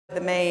The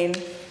main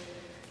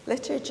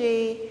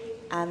liturgy,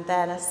 and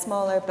then a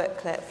smaller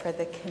booklet for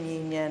the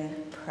communion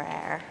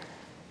prayer.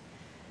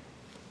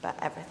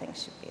 But everything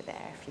should be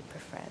there if you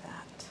prefer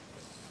that.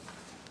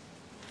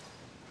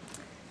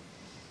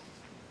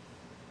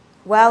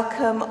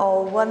 Welcome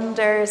all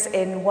wonders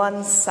in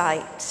one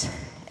sight,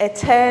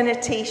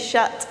 eternity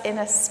shut in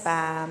a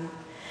span,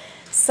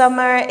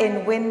 summer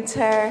in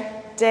winter,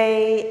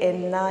 day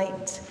in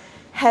night,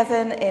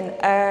 heaven in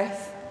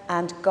earth,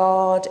 and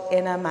God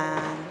in a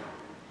man.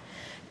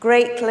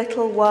 Great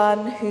little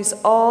one whose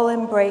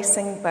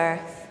all-embracing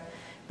birth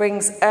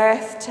brings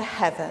earth to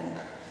heaven,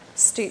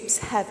 stoops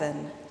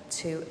heaven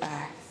to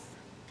earth.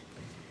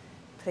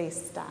 Please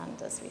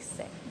stand as we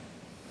sing.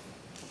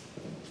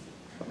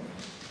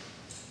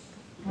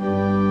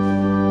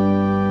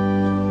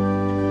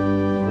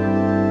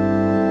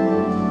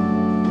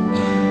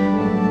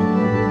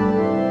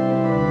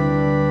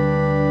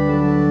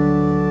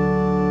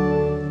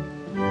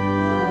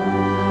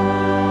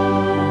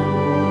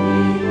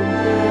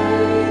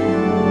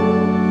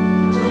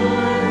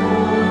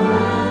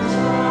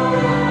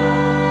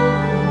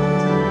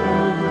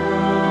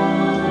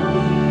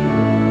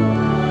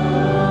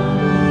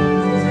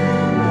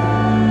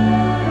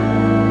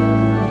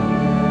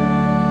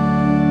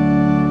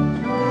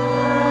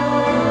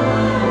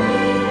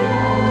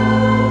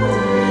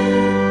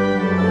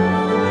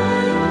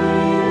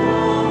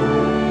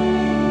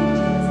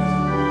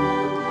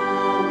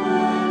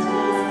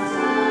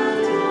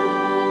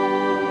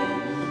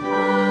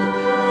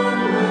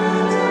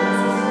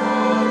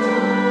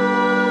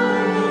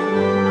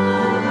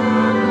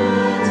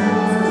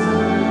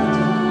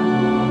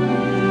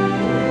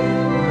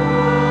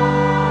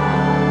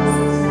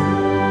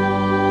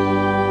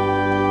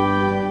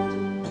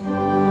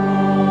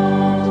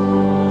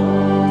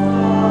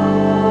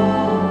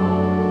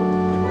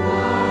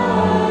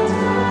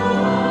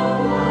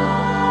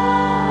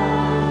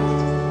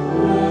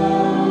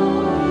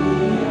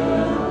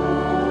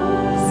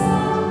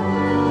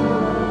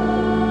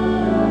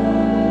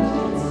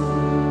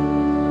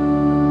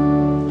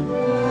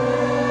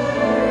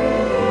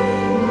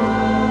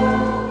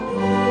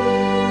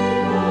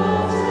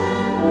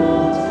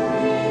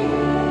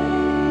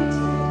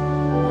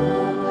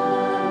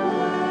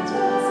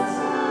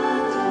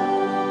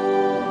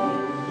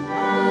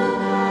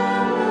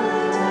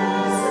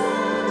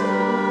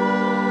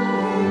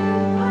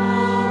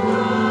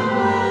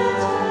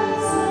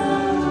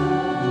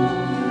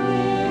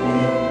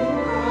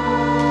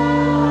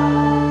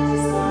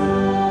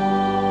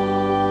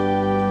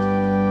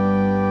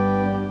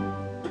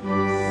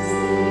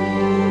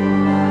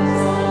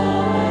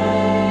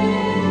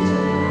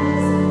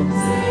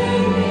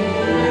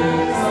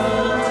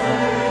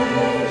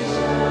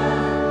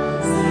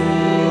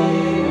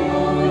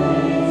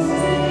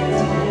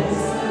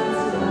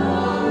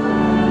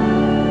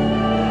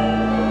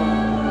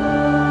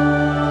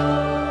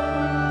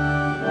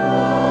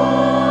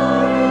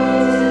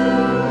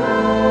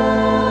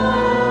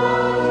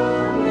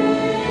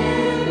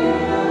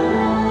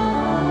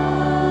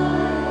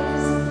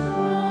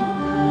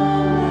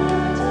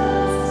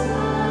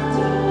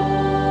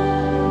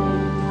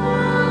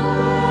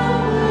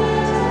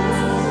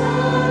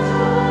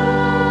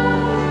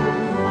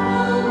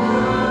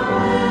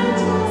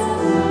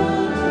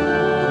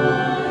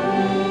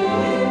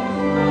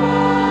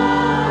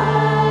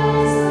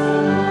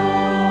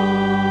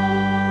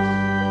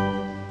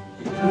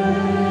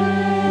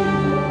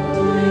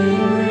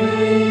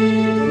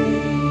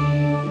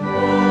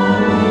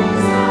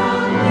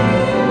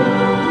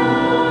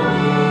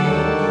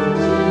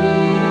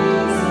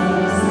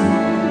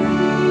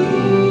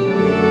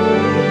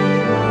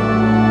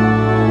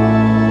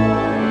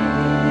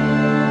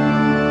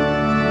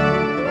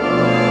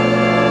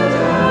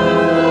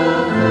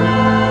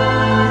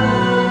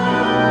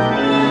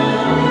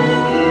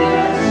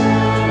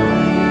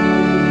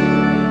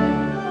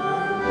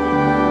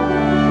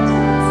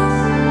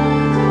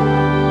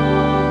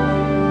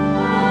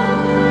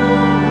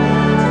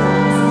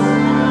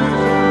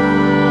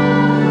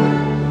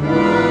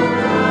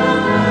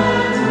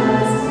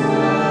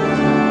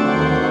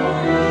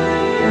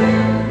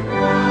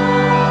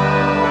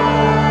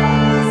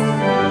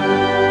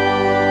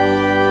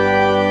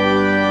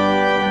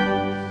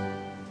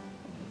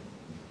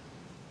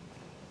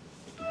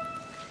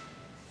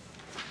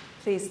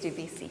 Please do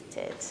be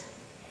seated.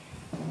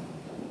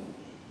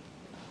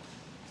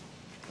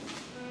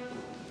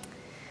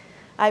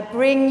 I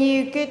bring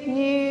you good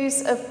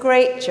news of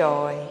great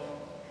joy.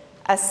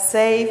 A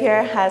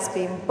Saviour has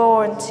been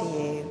born to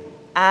you.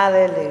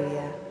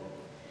 Alleluia.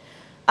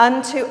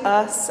 Unto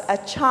us a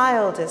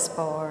child is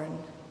born.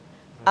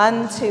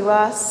 Unto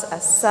us a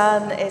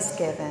son is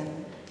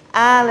given.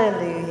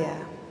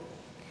 Alleluia.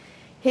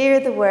 Hear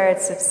the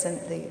words of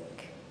St. Luke.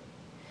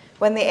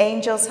 When the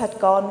angels had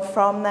gone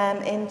from them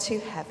into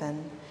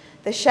heaven,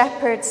 the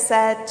shepherds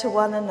said to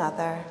one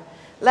another,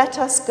 "Let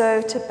us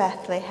go to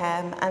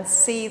Bethlehem and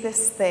see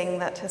this thing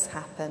that has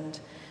happened,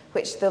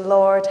 which the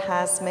Lord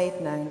has made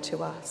known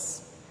to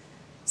us."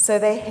 So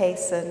they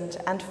hastened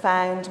and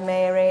found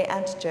Mary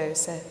and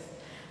Joseph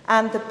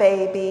and the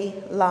baby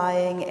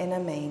lying in a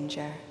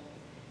manger.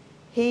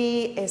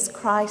 He is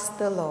Christ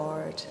the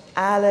Lord.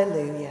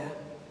 Alleluia.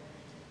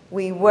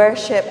 We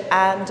worship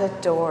and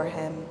adore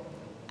him.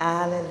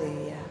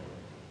 Alleluia.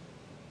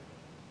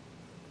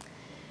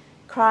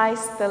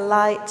 Christ, the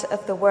light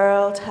of the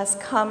world, has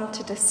come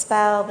to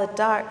dispel the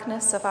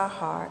darkness of our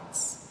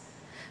hearts.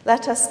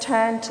 Let us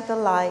turn to the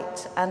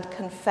light and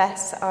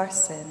confess our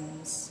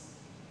sins.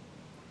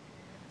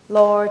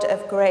 Lord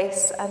of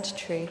grace and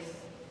truth,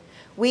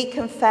 we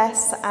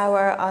confess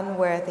our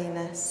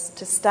unworthiness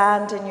to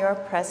stand in your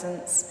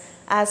presence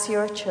as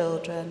your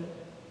children.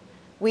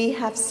 We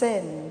have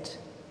sinned.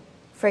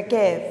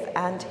 Forgive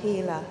and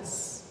heal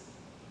us.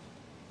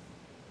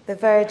 The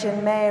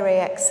Virgin Mary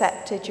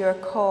accepted your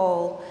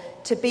call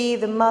to be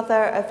the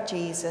mother of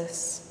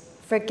Jesus.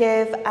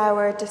 Forgive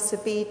our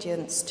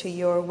disobedience to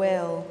your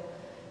will.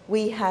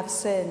 We have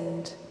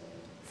sinned.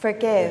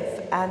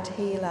 Forgive and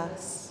heal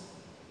us.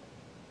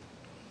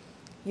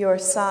 Your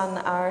Son,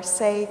 our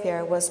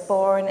Saviour, was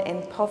born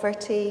in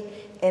poverty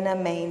in a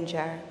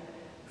manger.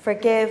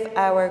 Forgive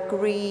our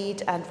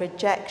greed and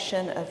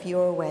rejection of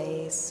your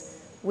ways.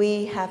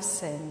 We have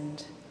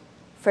sinned.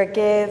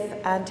 Forgive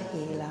and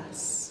heal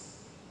us.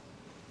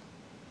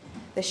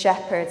 The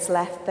shepherds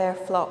left their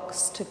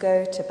flocks to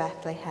go to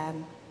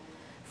Bethlehem.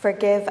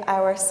 Forgive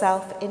our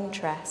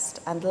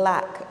self-interest and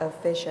lack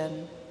of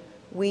vision.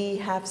 We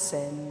have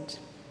sinned.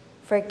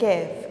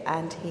 Forgive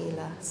and heal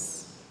us.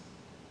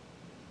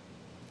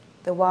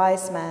 The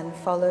wise men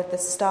followed the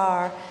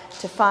star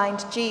to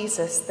find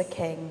Jesus the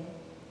King.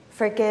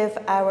 Forgive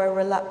our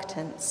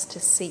reluctance to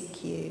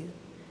seek you.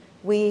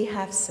 We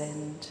have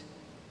sinned.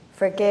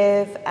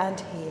 Forgive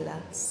and heal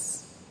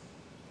us.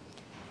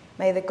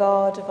 May the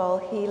God of all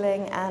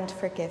healing and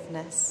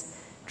forgiveness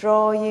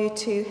draw you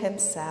to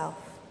himself,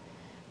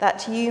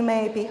 that you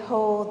may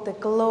behold the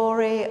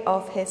glory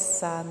of his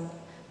Son,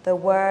 the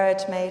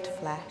Word made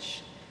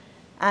flesh,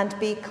 and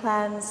be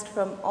cleansed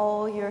from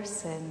all your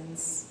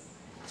sins.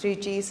 Through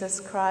Jesus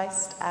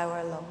Christ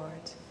our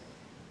Lord.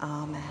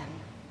 Amen.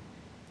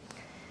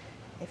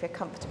 If you're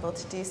comfortable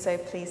to do so,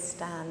 please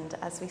stand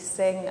as we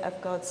sing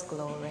of God's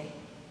glory.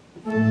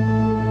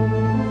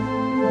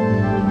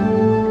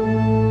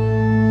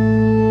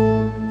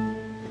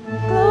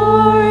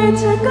 Glory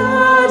to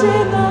God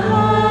in the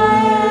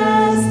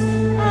highest,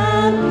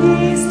 and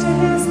peace to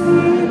his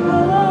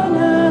people on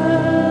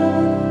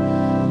earth.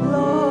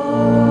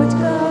 Lord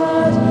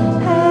God,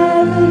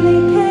 heavenly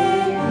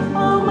King,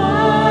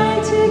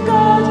 Almighty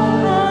God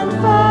and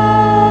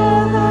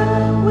Father,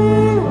 we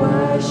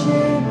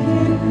worship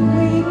you,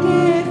 we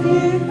give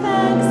you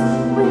thanks,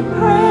 we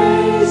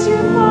praise you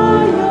for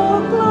your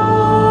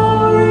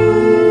glory.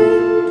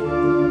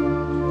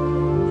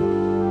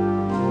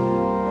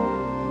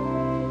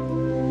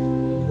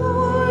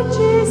 Lord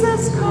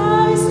Jesus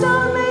Christ,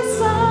 only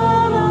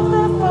Son of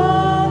the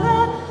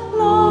Father,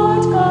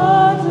 Lord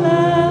God,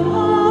 Lamb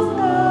of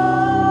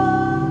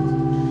God,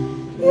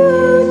 you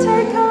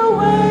take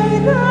away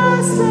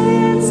the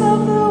sins of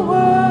the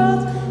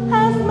world,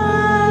 have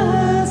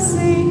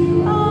mercy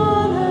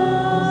on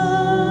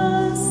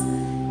us.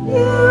 You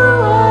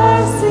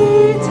are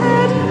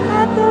seated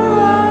at the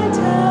right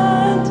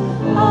hand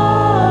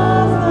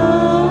of the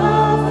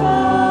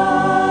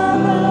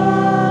Father.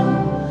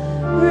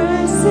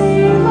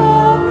 Receive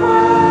our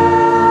prayer.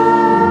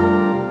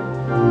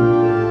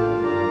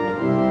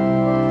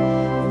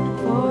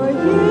 For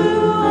you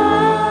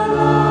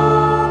alone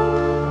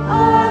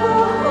are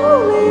the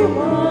Holy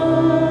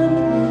One.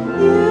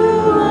 You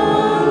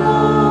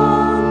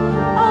alone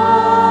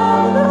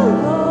are the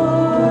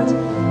Lord.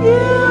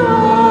 You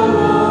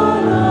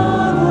alone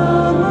are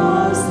the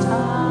Most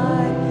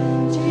High.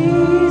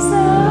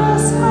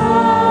 Jesus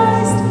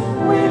Christ,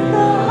 with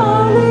the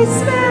Holy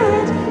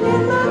Spirit,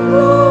 in the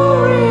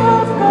glory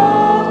of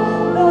God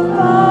the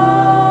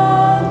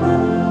Father.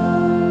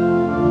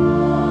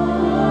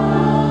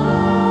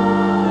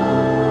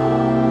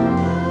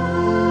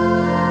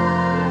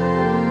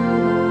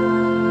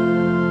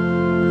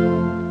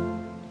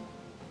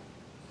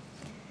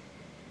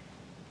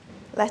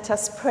 Let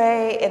us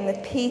pray in the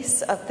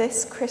peace of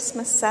this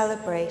Christmas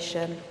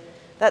celebration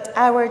that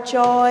our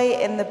joy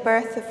in the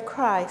birth of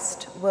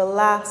Christ will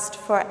last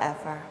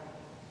forever.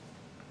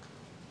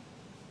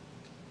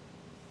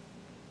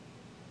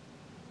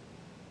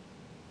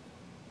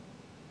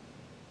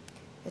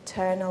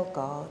 Eternal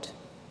God,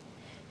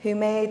 who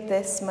made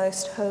this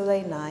most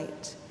holy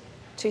night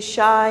to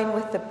shine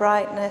with the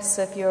brightness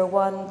of your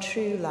one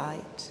true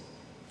light,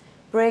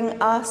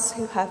 bring us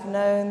who have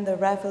known the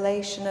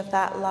revelation of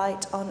that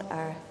light on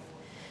earth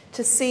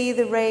to see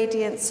the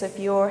radiance of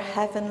your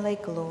heavenly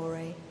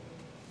glory.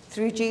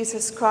 Through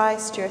Jesus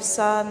Christ, your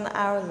Son,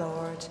 our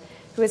Lord,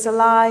 who is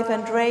alive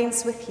and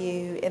reigns with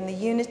you in the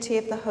unity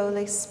of the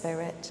Holy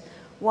Spirit,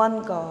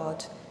 one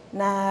God,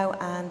 now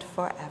and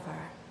forever.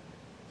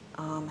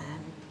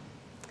 Amen.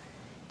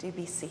 Do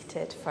be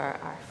seated for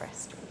our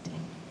first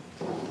reading.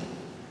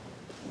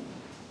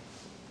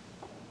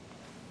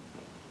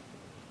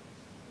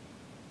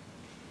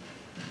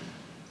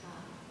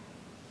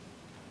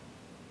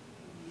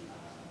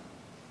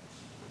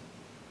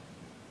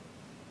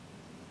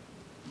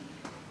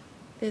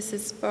 This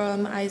is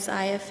from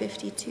Isaiah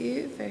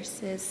 52,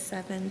 verses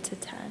 7 to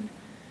 10.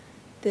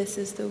 This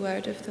is the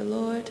word of the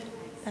Lord.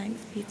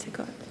 Thanks be to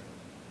God.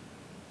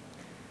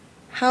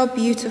 How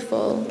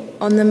beautiful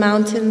on the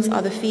mountains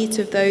are the feet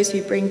of those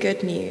who bring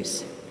good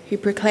news, who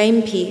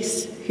proclaim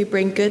peace, who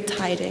bring good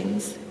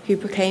tidings, who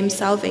proclaim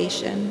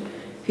salvation,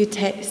 who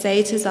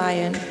say to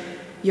Zion,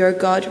 your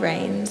God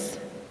reigns.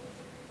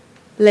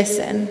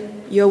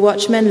 Listen, your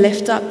watchmen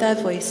lift up their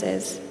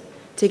voices.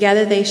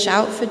 Together they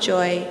shout for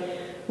joy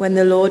when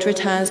the Lord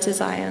returns to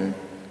Zion,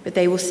 but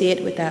they will see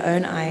it with their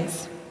own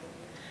eyes.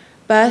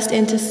 Burst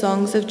into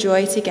songs of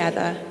joy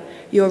together,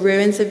 your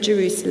ruins of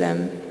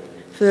Jerusalem,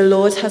 for the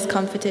Lord has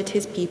comforted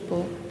his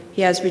people,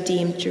 he has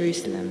redeemed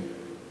Jerusalem.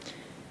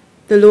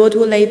 The Lord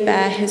will lay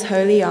bare his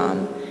holy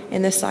arm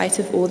in the sight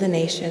of all the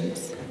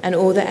nations, and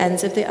all the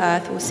ends of the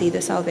earth will see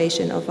the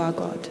salvation of our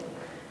God.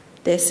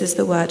 This is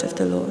the word of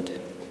the Lord.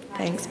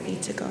 Thanks be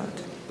to God.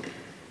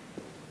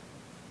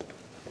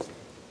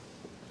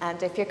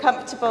 And if you're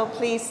comfortable,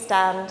 please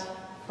stand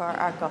for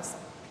our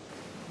gospel.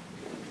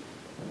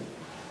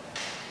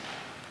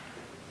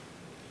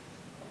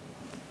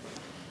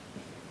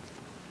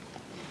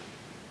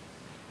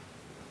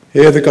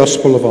 Hear the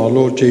gospel of our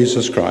Lord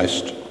Jesus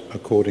Christ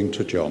according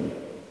to John.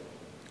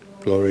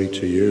 Glory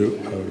to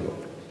you, O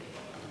Lord.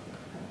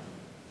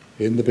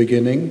 In the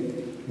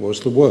beginning was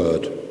the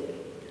Word,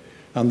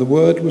 and the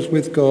Word was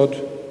with God,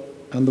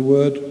 and the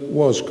Word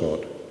was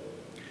God.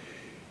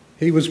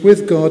 He was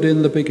with God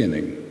in the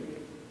beginning.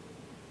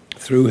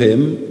 Through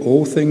him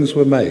all things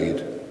were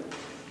made.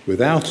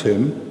 Without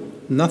him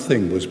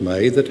nothing was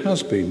made that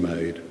has been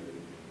made.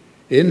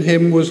 In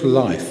him was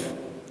life,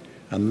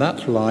 and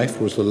that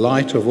life was the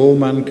light of all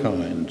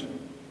mankind.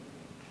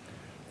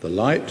 The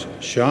light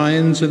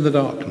shines in the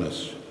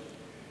darkness,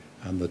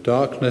 and the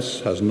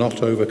darkness has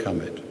not overcome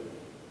it.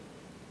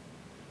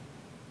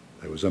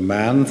 There was a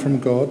man from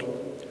God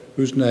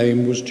whose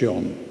name was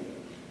John.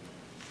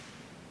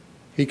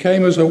 He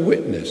came as a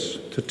witness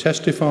to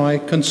testify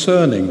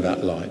concerning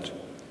that light,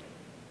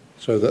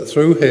 so that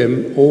through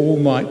him all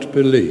might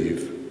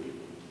believe.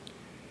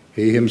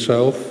 He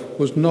himself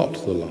was not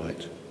the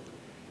light.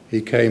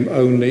 He came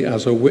only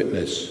as a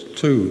witness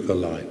to the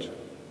light.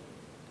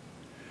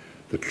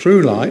 The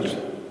true light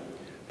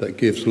that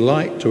gives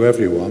light to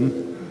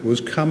everyone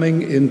was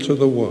coming into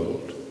the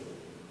world.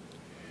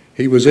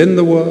 He was in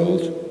the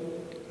world,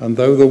 and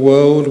though the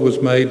world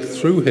was made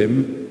through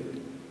him,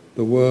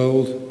 the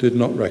world did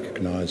not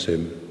recognize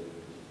him.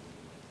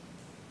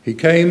 He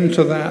came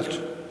to that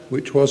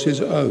which was his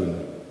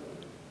own,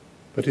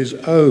 but his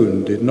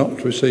own did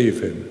not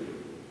receive him.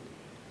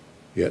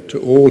 Yet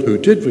to all who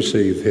did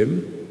receive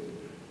him,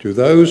 to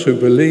those who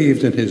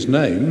believed in his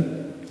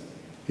name,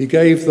 he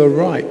gave the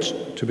right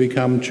to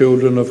become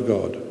children of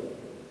God.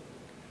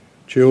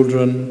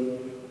 Children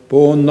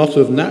born not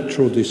of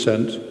natural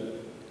descent,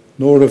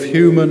 nor of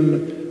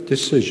human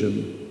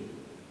decision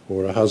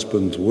or a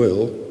husband's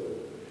will,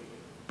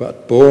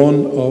 but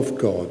born of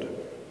God.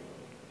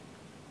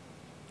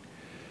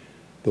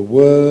 The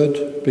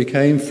Word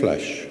became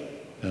flesh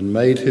and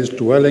made his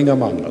dwelling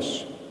among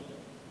us.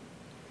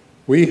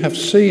 We have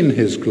seen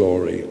his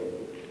glory,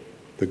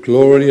 the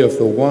glory of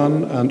the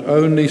one and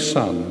only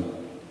Son,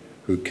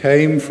 who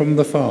came from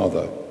the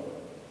Father,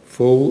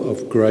 full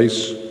of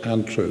grace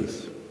and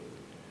truth.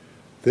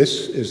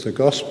 This is the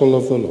gospel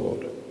of the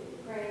Lord.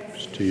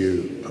 Praise to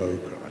you, O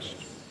Christ.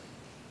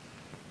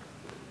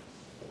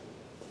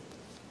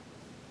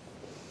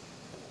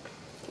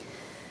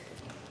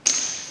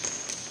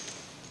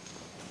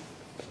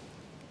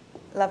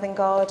 Loving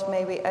God,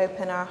 may we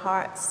open our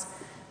hearts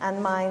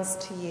and minds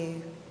to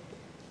you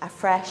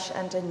afresh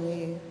and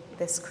anew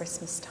this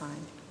Christmas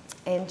time.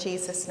 In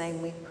Jesus'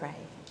 name we pray.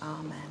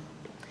 Amen.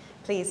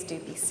 Please do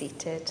be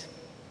seated.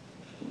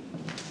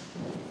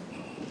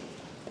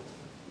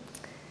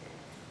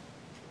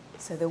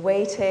 So the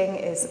waiting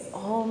is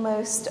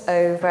almost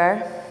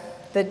over.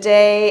 The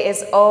day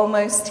is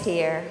almost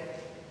here.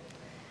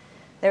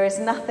 There is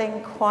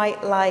nothing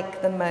quite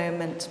like the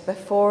moment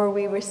before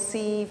we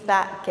receive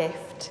that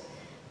gift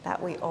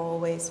that we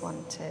always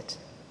wanted.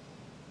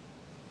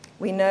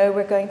 We know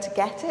we're going to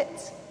get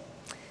it.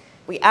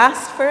 We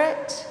asked for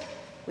it.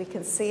 We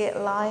can see it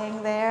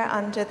lying there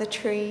under the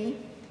tree.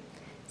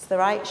 It's the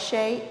right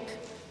shape.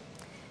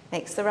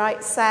 Makes the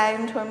right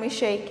sound when we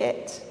shake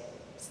it.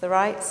 It's the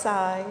right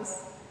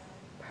size.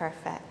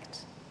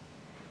 Perfect.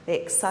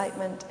 The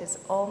excitement is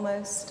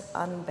almost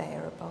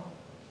unbearable.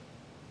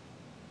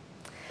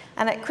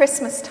 And at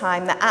Christmas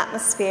time, the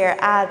atmosphere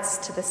adds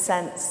to the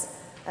sense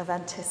of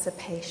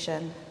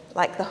anticipation,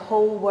 like the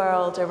whole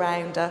world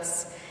around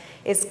us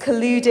is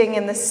colluding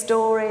in the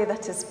story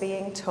that is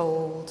being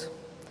told.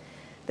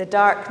 The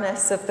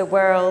darkness of the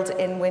world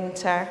in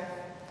winter,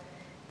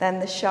 then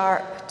the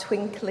sharp,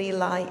 twinkly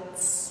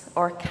lights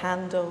or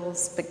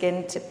candles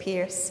begin to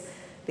pierce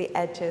the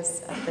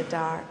edges of the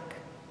dark,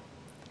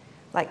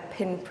 like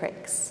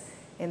pinpricks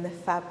in the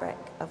fabric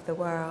of the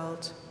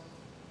world.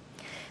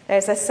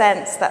 There's a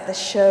sense that the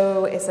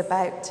show is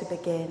about to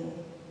begin.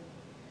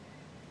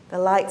 The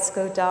lights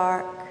go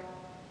dark,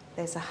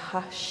 There's a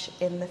hush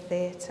in the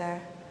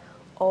theatre.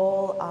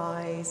 All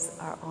eyes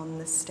are on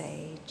the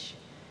stage.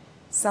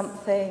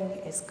 Something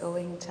is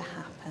going to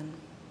happen.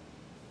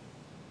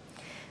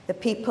 The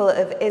people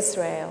of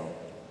Israel,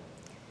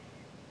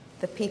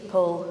 the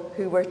people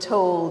who were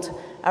told,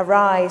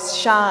 "Arise,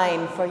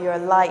 shine, for your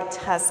light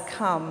has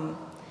come,"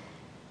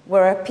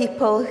 were a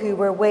people who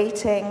were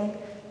waiting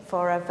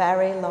for a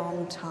very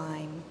long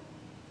time.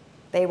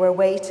 They were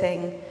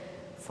waiting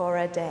for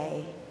a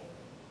day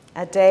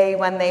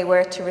when they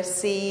were to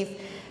receive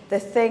the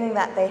thing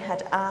that they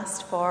had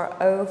asked for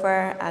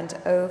over and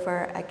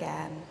over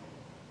again.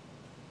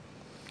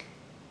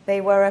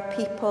 They were a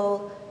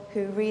people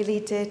who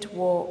really did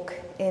walk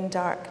in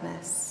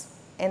darkness,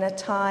 in a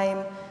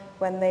time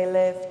when they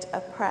lived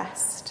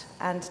oppressed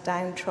and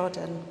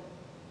downtrodden.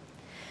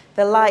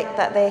 The light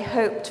that they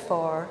hoped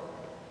for,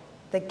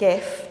 the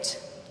gift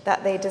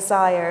that they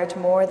desired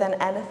more than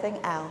anything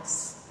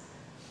else,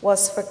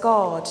 was for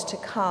God to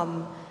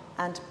come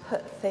and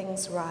put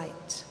things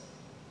right.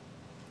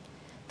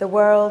 The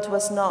world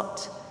was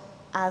not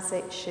as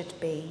it should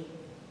be,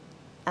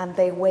 and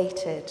they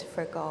waited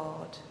for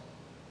God.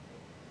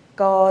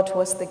 God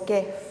was the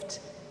gift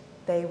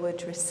they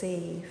would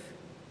receive.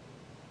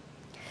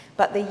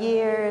 But the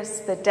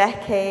years, the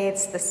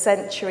decades, the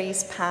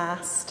centuries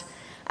passed,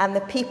 and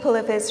the people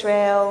of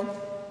Israel,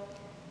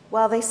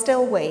 well, they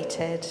still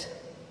waited,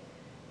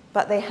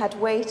 but they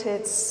had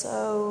waited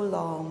so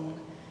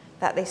long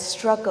that they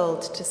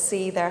struggled to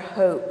see their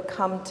hope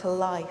come to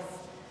life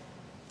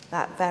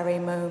that very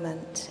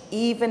moment.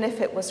 Even if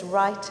it was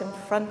right in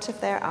front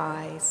of their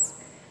eyes,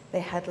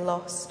 they had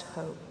lost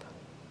hope.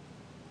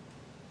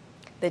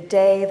 The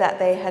day that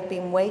they had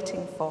been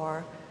waiting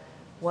for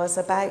was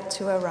about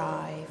to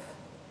arrive,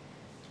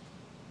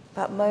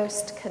 but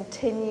most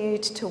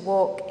continued to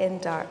walk in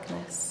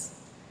darkness,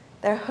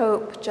 their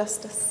hope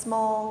just a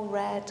small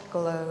red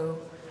glow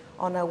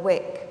on a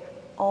wick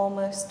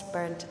almost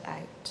burnt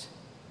out.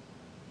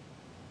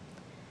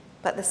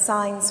 But the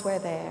signs were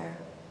there.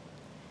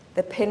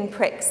 The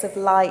pinpricks of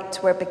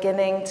light were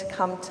beginning to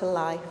come to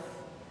life.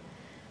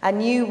 A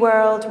new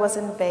world was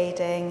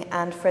invading,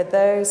 and for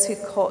those who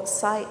caught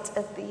sight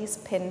of these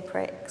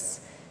pinpricks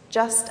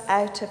just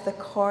out of the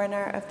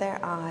corner of their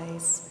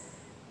eyes,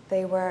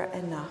 they were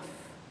enough.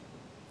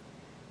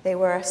 They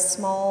were a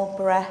small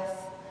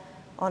breath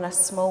on a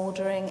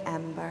smouldering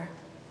ember,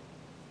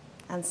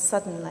 and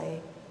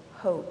suddenly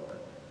hope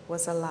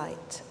was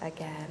alight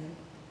again.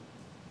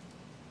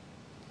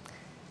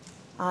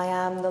 "I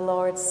am the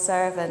Lord's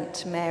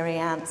servant," Mary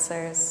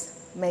answers.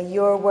 "May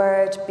your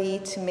word be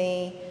to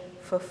me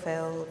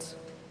fulfilled."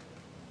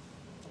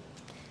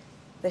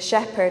 The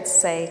shepherds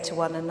say to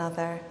one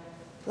another,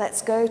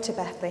 "Let's go to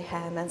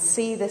Bethlehem and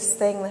see this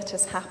thing that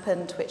has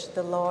happened, which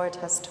the Lord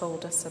has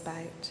told us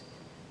about."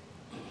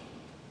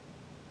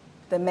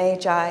 The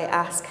Magi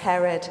ask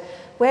Herod,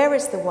 "Where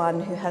is the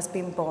one who has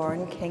been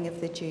born King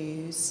of the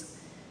Jews?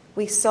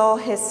 We saw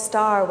his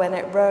star when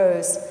it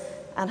rose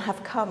and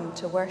have come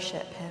to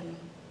worship him."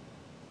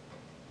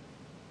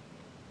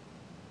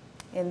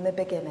 In the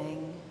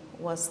beginning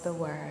was the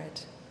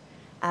Word,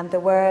 and the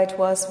Word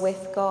was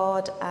with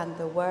God, and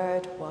the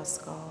Word was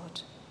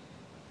God.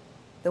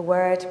 The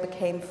Word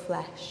became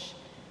flesh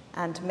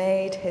and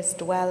made his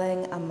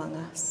dwelling among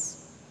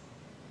us.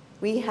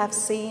 We have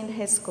seen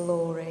his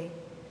glory,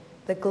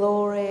 the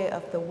glory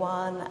of the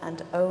one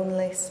and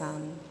only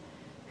Son,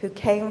 who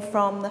came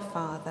from the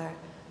Father,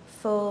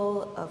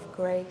 full of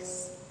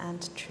grace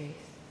and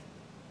truth.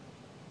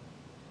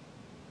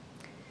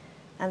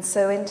 And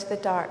so into the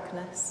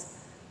darkness,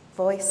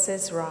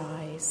 voices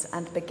rise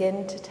and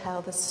begin to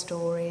tell the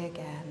story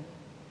again.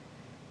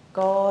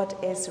 God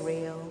is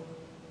real.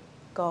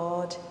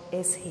 God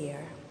is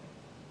here.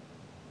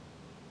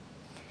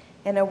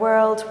 In a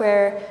world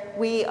where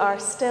we are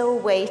still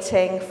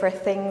waiting for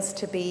things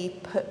to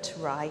be put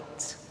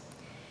right,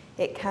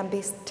 it can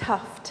be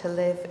tough to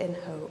live in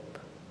hope.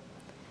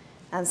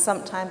 And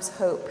sometimes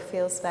hope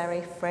feels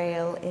very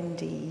frail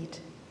indeed.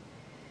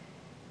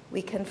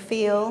 We can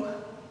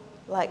feel,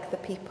 like the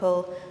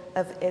people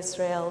of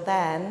Israel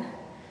then,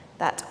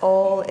 that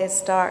all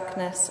is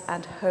darkness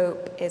and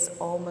hope is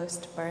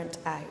almost burnt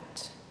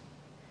out.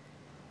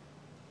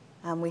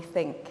 And we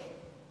think,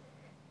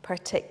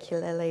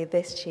 particularly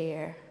this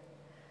year,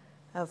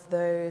 of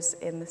those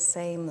in the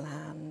same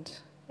land,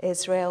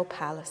 Israel,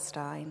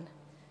 Palestine,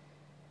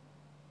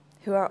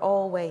 who are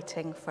all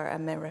waiting for a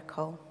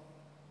miracle.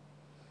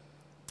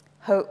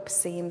 Hope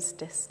seems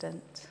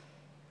distant,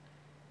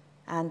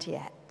 and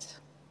yet,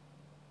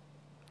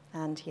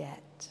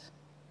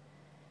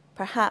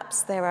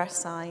 perhaps there are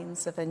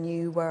signs of a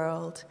new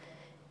world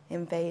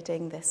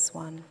invading this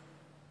one.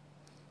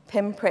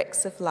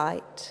 Pinpricks of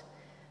light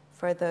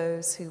for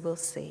those who will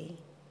see.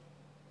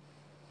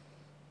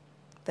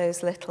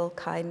 Those little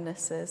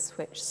kindnesses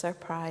which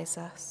surprise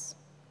us.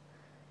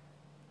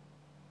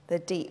 The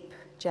deep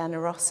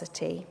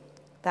generosity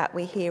that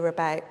we hear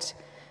about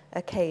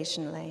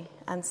occasionally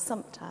and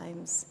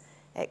sometimes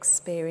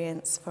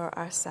experience for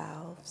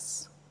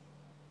ourselves.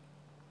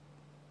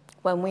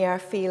 When we are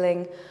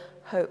feeling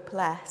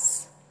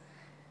hopeless,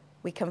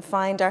 we can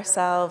find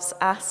ourselves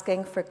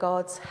asking for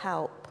God's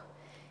help,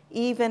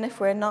 even if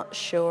we're not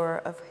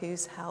sure of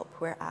whose help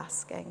we're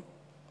asking.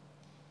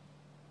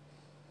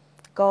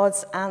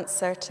 God's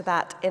answer to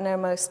that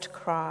innermost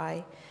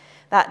cry,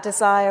 that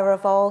desire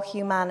of all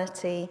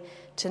humanity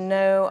to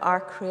know our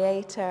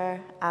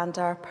Creator and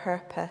our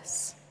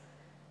purpose,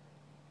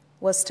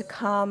 was to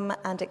come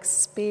and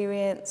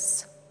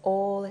experience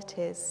all it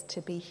is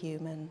to be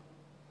human,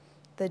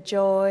 the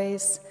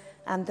joys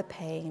and the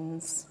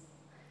pains,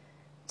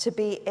 to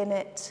be in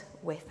it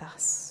with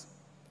us,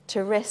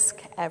 to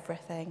risk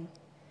everything,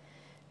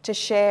 to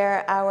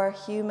share our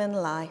human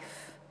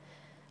life,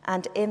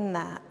 and in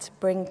that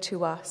bring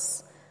to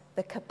us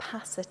the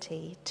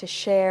capacity to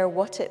share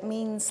what it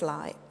means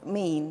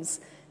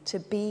to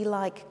be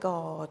like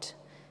God,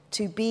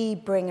 to be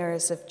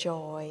bringers of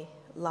joy,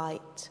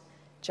 light,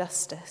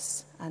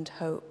 justice, and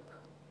hope.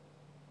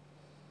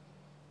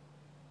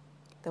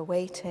 The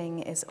waiting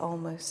is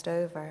almost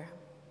over.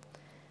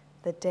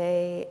 The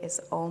day is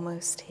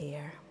almost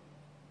here.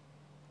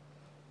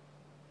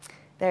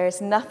 There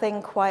is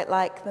nothing quite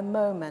like the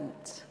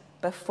moment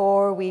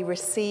before we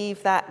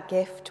receive that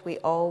gift we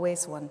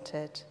always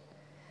wanted.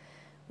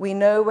 We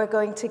know we're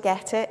going to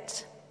get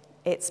it.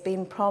 It's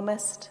been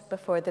promised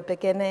before the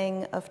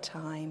beginning of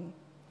time.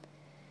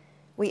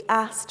 We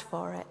asked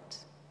for it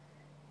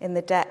in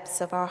the depths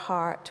of our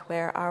heart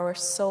where our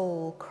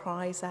soul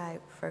cries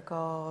out for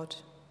God.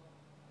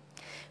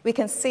 We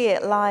can see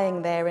it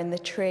lying there in the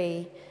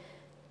tree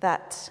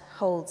that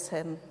holds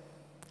him,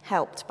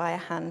 helped by a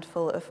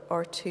handful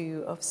or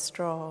two of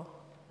straw.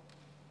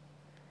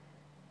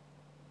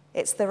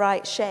 It's the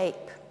right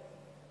shape,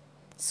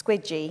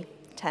 squidgy,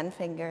 10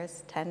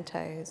 fingers, 10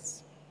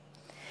 toes.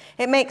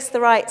 It makes the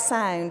right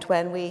sound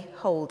when we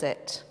hold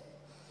it,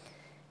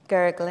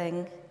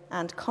 gurgling,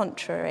 and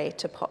contrary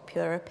to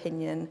popular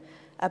opinion,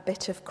 a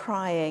bit of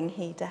crying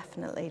he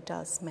definitely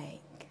does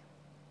make.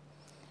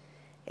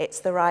 It's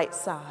the right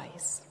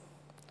size,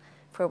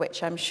 for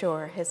which I'm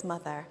sure his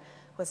mother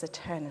was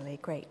eternally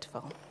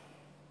grateful.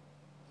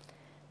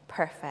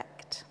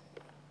 Perfect.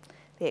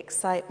 The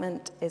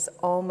excitement is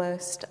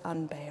almost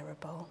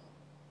unbearable.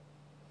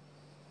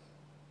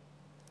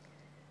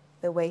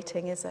 The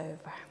waiting is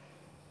over.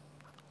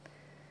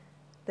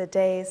 The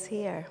day is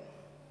here.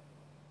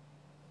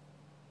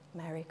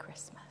 Merry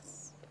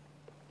Christmas.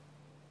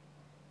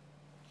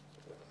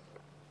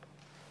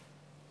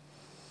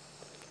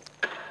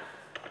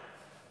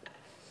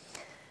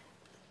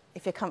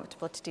 If you're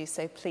comfortable to do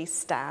so, please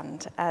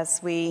stand as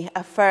we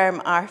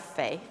affirm our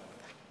faith.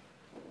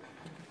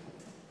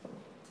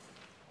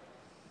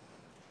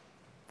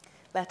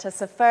 Let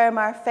us affirm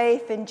our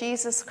faith in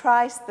Jesus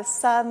Christ, the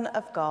Son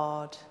of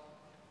God.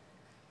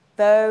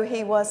 Though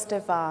he was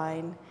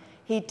divine,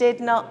 he did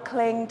not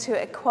cling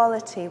to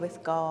equality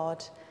with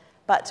God,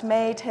 but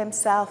made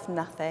himself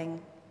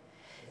nothing.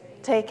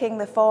 Taking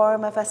the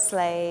form of a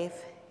slave,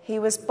 he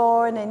was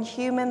born in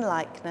human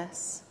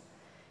likeness.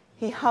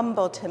 He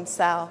humbled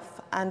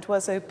himself and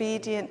was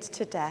obedient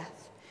to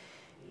death,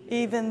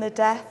 even the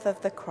death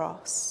of the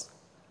cross.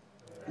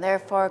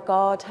 Therefore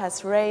God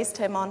has raised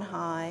him on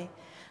high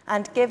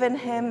and given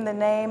him the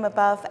name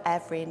above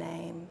every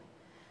name,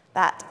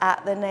 that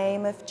at the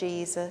name of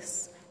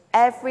Jesus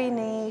every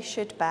knee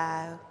should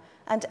bow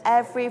and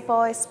every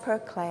voice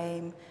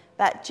proclaim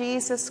that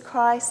Jesus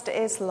Christ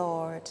is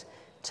Lord,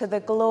 to the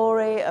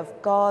glory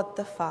of God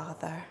the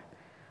Father.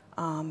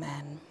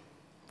 Amen.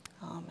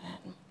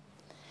 Amen.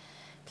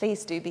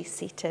 Please do be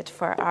seated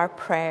for our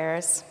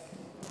prayers.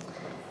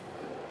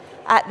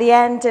 At the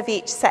end of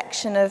each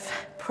section of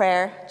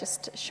prayer,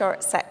 just a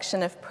short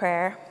section of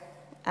prayer,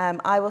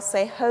 I will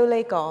say,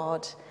 Holy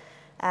God,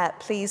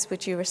 please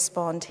would you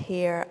respond,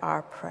 hear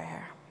our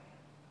prayer.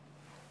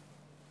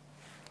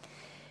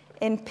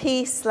 In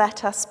peace,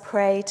 let us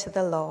pray to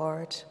the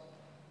Lord.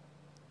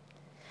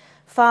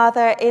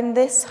 Father, in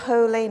this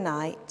holy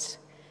night,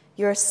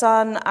 your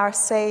Son, our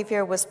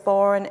Saviour, was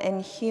born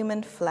in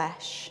human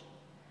flesh.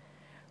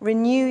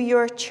 Renew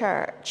your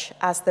church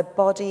as the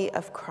body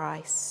of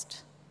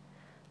Christ.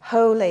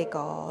 Holy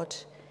God,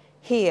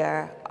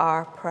 hear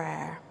our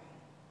prayer.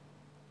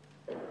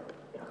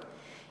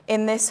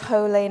 In this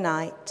holy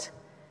night,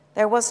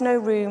 there was no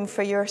room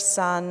for your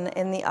Son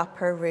in the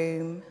upper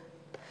room.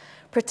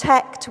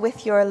 Protect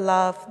with your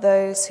love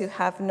those who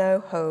have no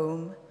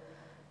home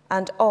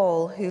and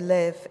all who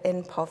live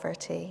in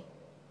poverty.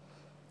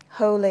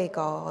 Holy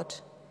God,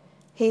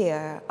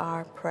 hear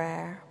our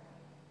prayer.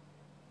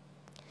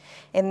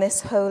 In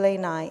this holy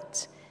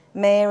night,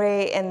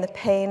 Mary, in the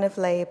pain of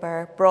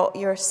labor, brought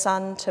your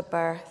Son to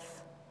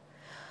birth.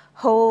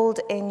 Hold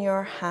in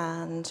your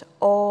hand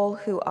all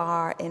who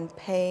are in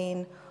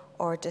pain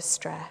or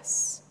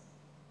distress.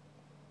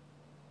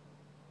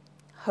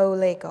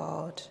 Holy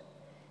God,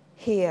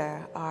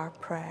 hear our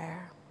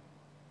prayer.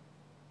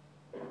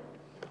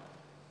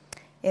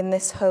 In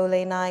this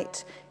holy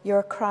night,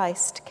 your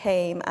Christ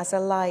came as a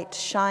light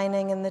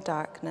shining in the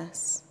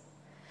darkness.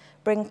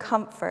 Bring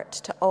comfort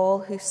to all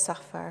who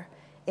suffer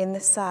in the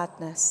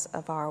sadness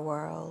of our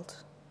world.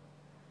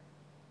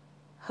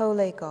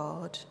 Holy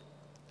God,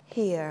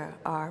 hear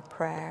our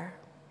prayer.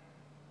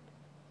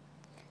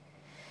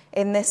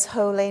 In this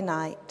holy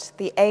night,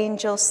 the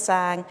angels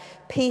sang,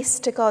 "Peace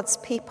to God's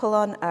people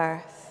on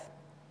earth."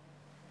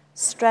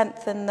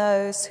 Strengthen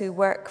those who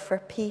work for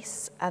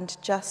peace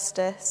and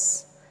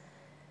justice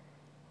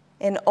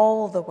in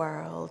all the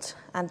world,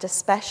 and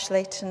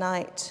especially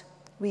tonight,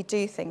 we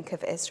do think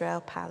of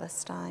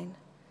Israel-Palestine,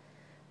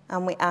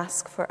 and we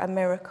ask for a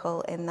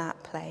miracle in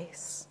that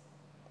place.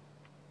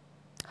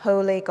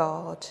 Holy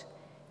God,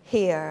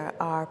 hear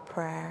our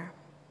prayer.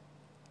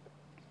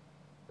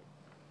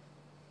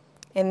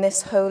 In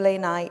this holy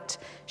night,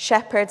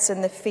 shepherds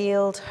in the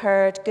field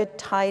heard good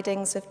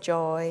tidings of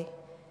joy.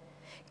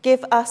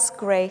 Give us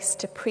grace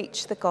to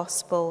preach the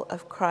gospel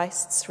of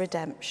Christ's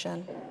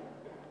redemption.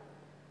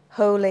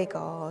 Holy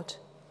God,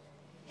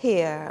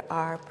 hear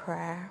our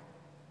prayer.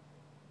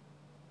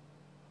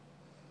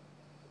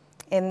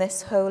 In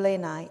this holy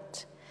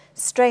night,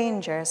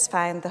 strangers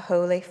found the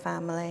Holy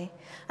Family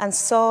and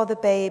saw the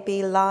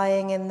baby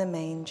lying in the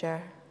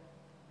manger.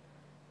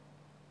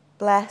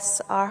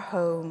 Bless our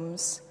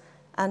homes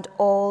and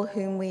all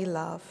whom we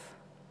love.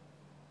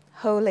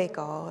 Holy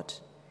God,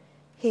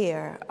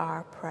 hear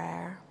our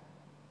prayer.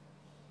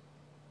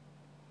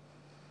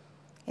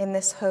 In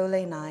this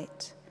holy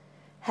night,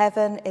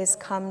 heaven is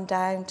come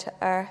down to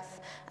earth,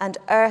 and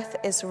earth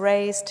is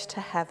raised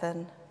to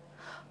heaven.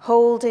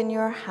 Hold in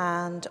your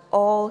hand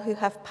all who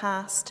have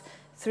passed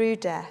through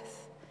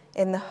death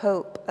in the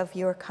hope of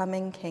your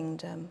coming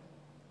kingdom.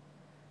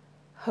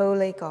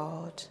 Holy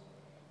God,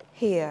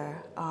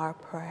 hear our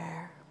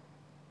prayer.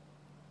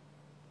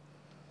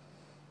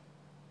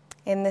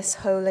 In this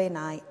holy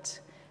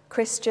night,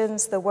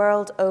 Christians the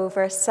world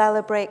over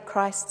celebrate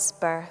Christ's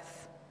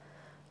birth.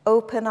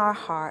 Open our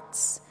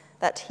hearts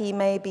that he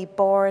may be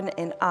born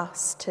in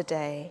us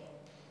today.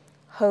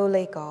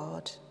 Holy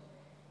God,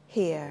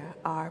 hear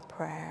our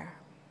prayer.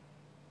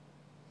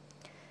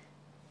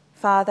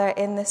 Father,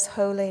 in this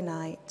holy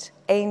night,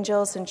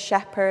 angels and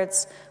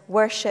shepherds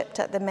worshipped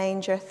at the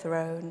manger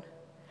throne.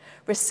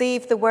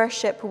 Receive the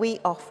worship we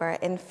offer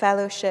in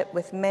fellowship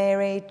with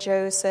Mary,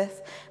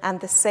 Joseph,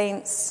 and the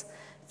saints,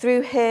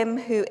 through him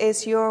who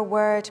is your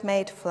word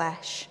made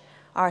flesh,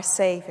 our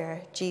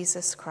Saviour,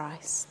 Jesus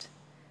Christ.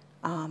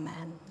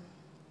 Amen.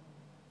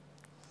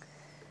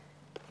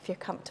 If you're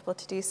comfortable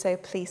to do so,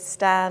 please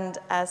stand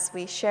as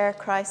we share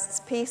Christ's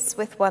peace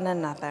with one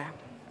another.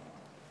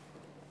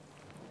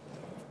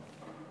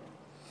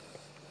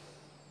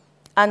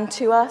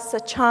 Unto us a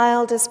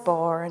child is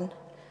born,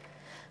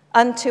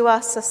 unto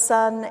us a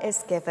son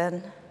is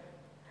given,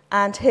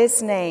 and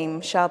his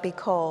name shall be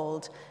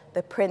called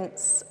the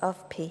Prince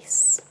of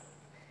Peace.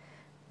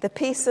 The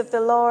peace of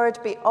the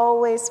Lord be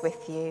always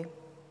with you.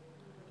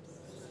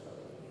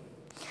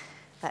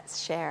 Let's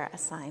share a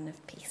sign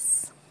of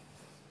peace.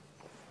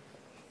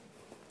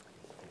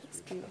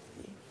 Peace be with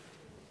you.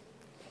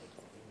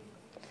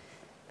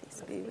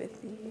 Peace be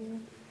with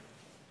you.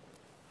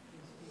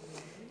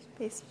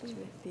 Peace be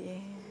with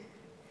you.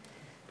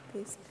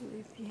 Peace be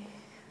with you.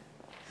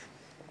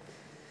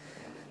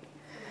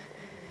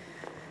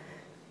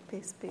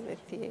 Peace be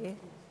with you.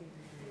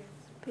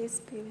 Peace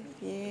be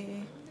with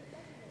you.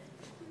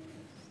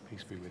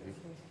 Peace be with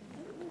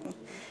you.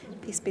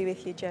 Peace be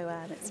with you,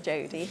 Joanne. It's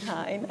Jody.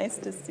 Hi, nice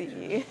to see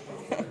you.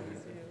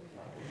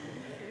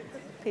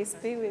 Peace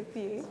be with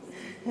you.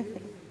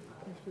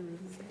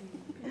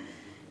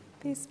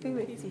 Peace be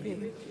with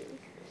you.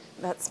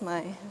 That's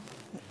my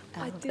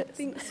Elvis. I did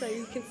think so.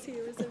 You can see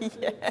a resemblance.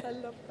 Yeah. I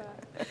love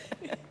that.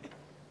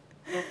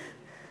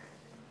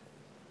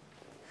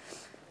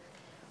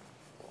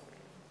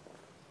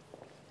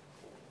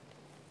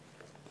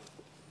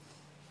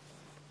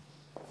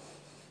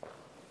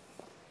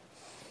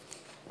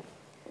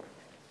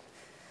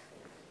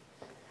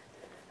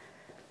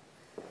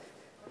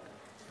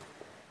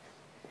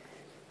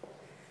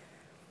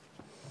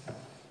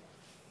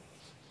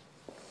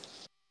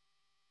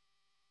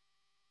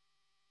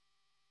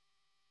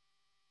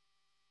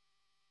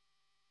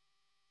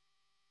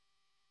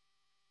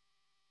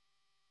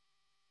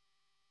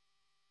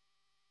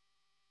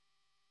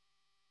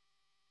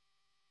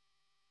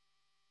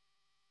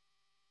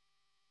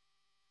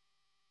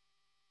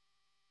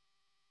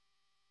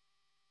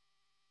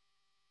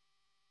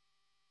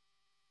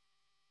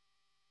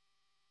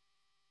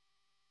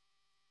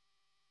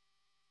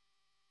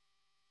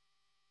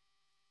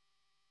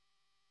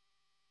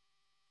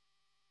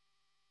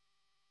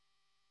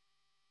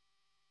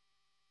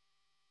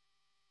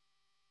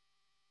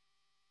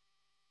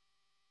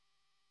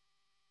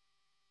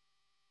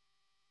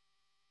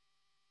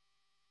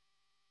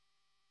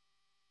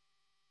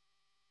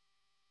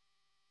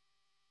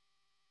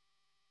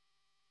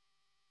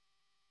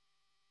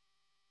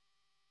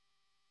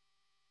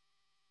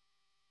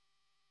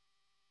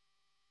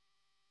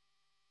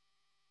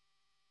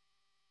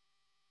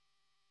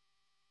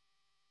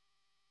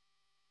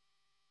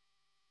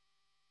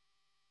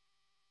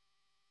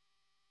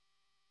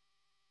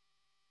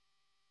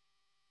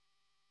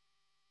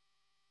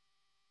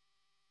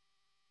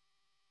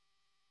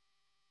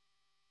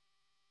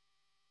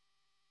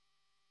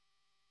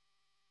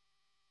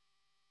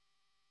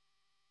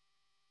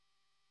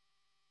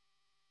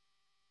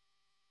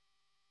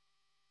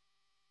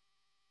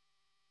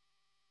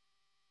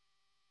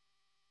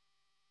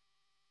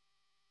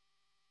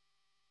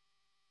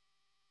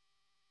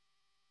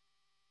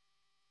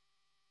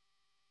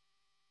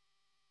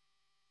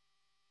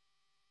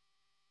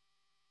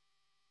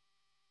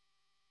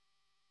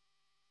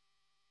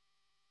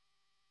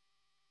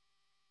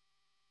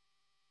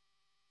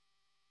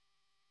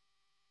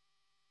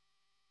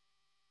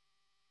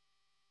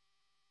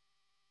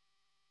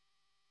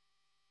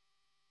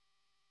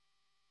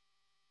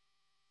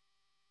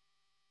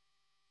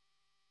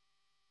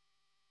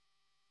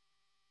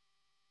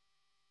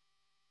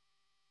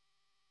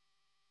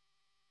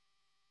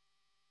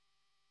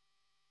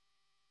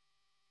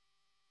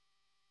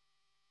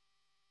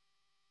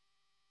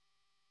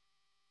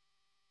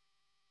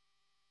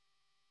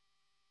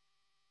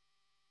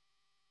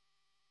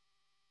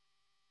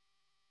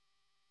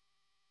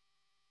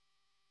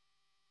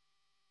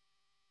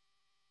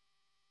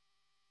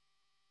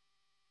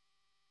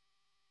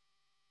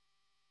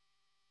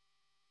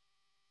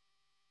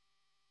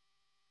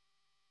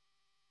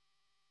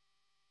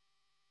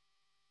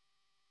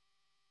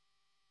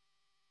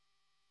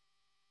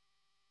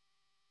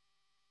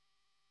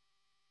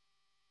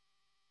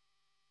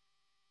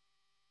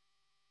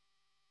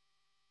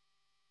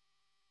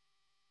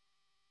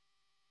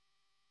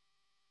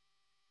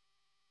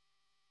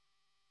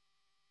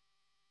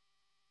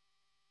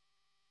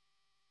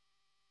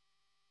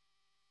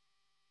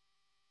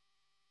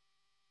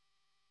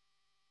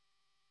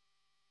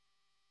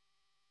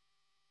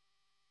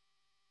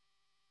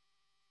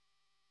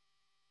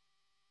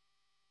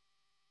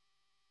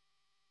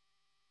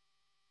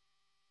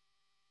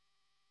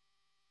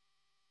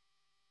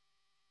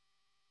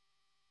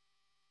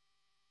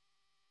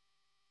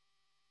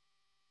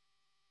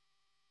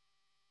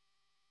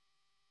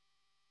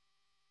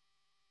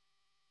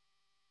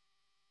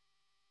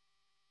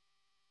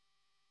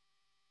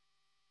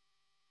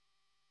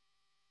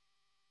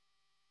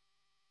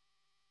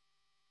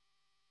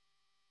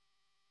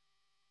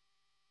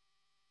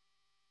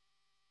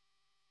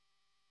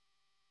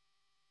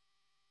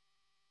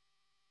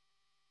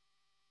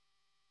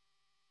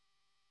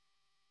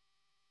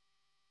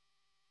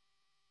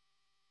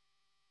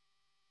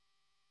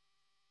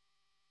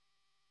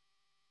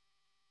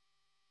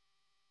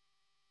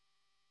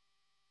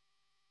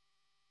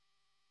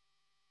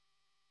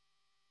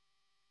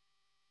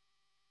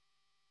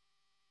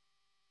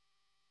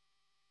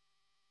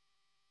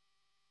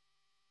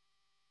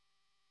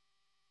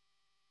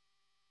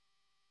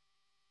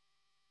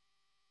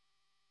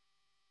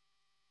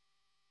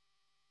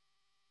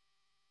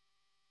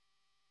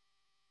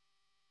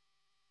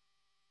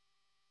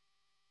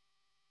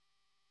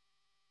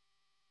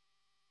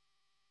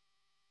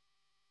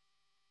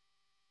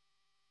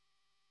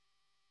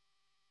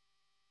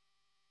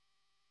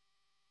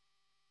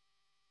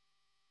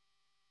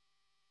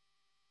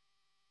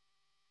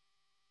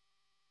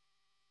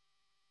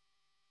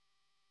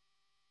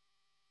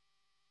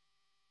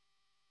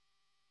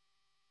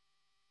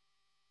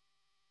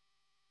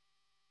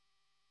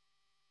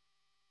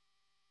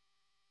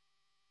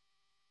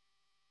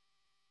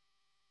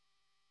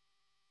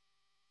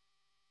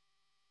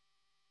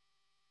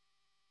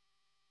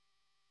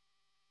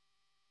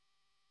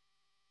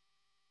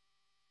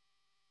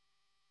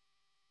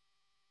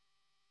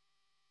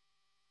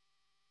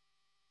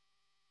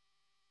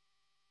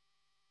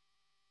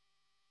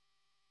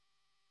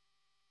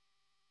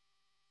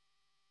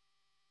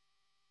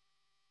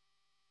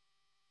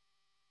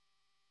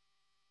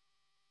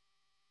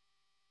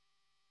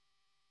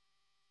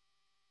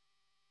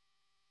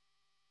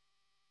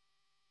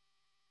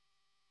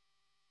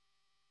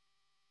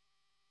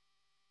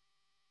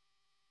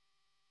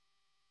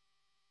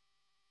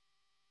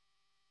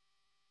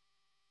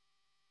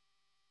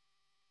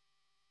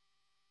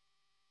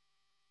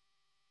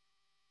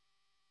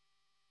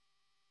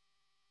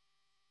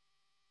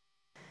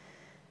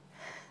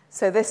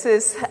 So this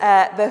is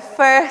the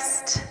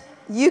first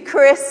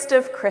Eucharist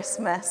of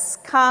Christmas.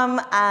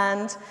 Come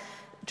and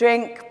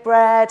drink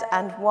bread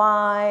and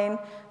wine,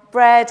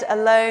 bread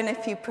alone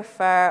if you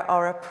prefer,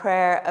 or a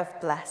prayer of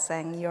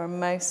blessing. You're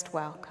most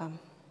welcome.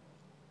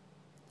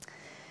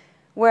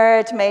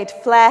 Word made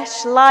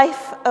flesh,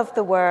 life of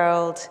the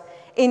world,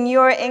 in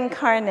your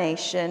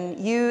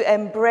incarnation, you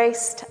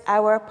embraced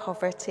our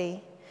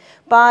poverty.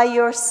 By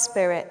your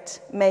Spirit,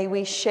 may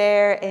we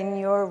share in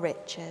your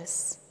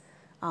riches.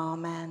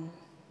 Amen.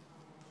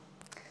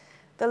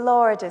 The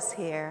Lord is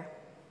here.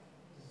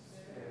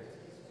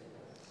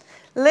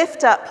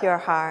 Lift up your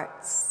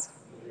hearts.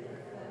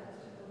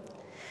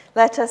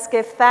 Let us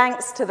give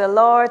thanks to the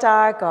Lord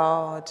our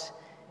God.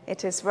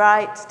 It is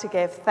right to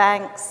give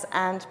thanks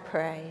and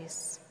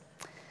praise.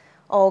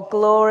 All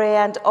glory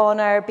and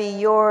honor be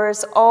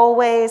yours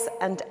always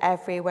and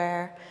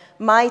everywhere.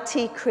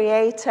 Mighty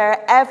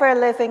Creator,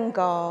 ever-living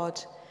God,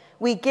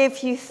 we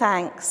give you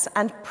thanks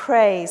and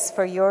praise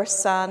for your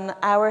Son,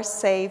 our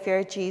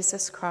Saviour,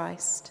 Jesus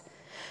Christ,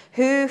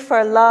 who,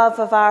 for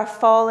love of our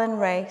fallen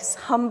race,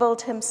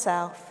 humbled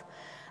himself,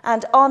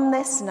 and on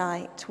this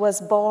night was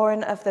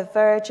born of the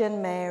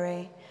Virgin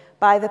Mary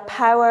by the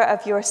power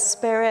of your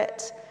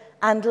Spirit,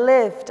 and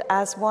lived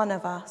as one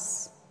of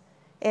us.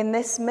 In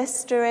this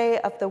mystery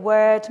of the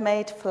Word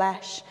made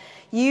flesh,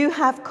 you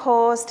have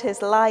caused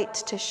his light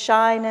to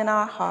shine in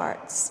our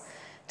hearts,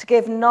 to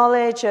give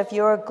knowledge of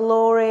your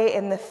glory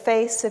in the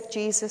face of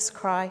Jesus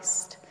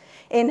Christ.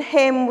 In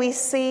him we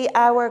see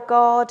our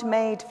God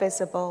made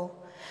visible,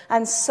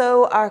 and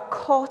so are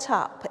caught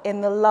up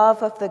in the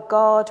love of the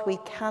God we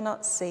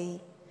cannot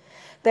see.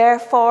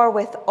 Therefore,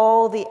 with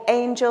all the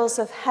angels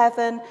of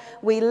heaven,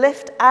 we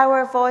lift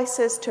our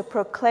voices to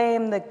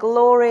proclaim the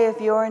glory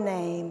of your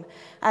name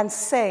and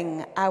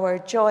sing our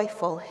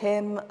joyful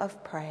hymn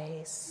of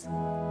praise.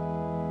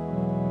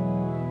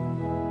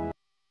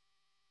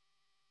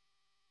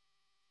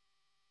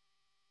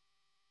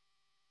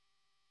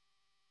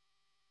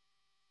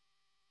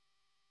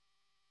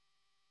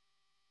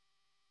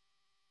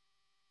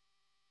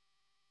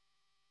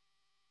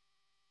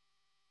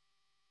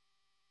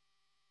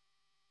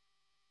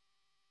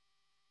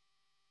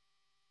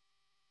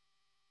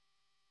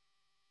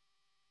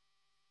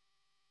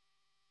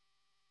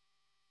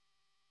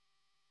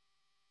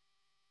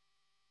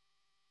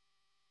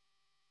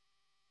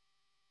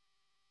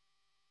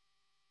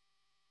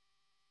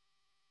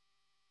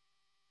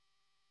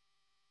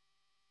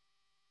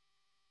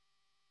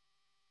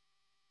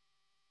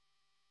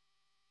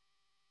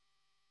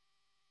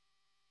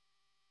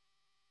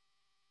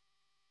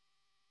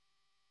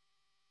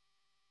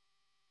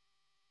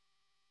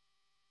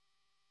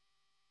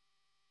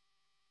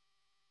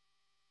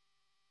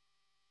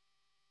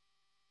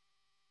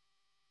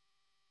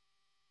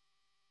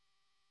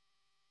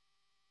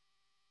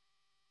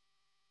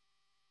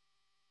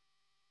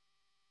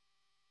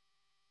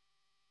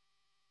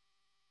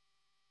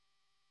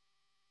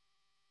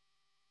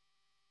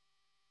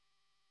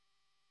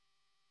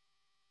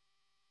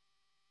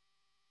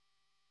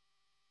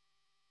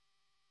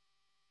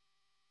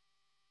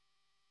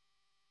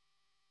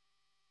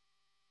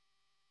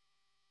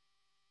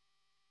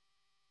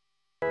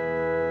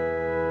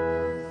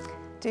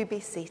 Do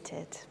be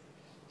seated.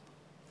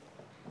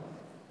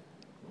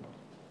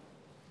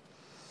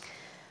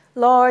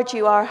 Lord,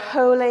 you are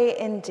holy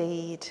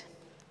indeed,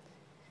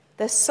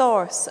 the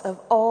source of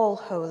all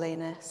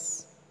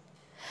holiness.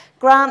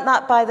 Grant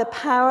that by the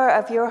power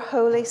of your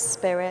Holy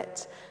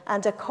Spirit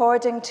and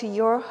according to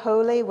your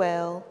holy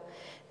will,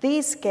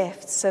 these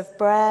gifts of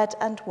bread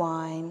and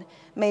wine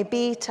may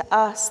be to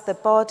us the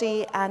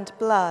body and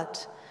blood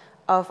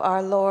of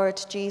our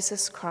Lord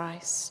Jesus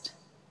Christ,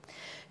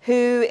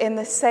 who in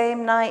the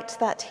same night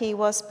that he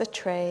was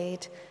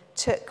betrayed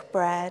took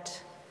bread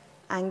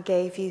and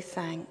gave you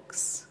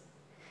thanks.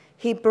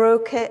 He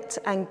broke it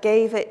and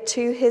gave it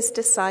to his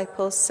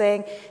disciples,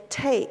 saying,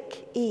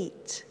 "Take,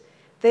 eat.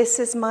 This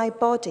is my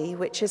body,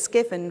 which is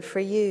given for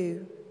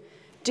you.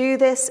 Do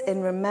this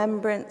in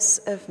remembrance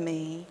of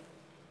me."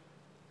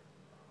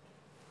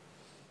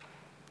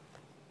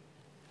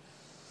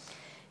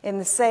 In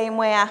the same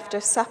way, after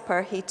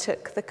supper, he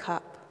took the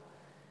cup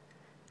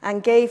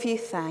and gave you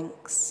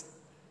thanks.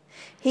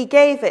 He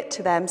gave it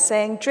to them,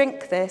 saying,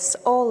 "Drink this,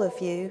 all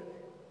of you.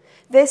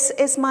 This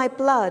is my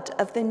blood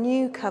of the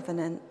new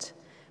covenant,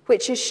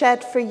 which is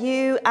shed for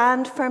you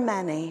and for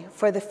many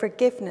for the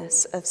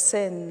forgiveness of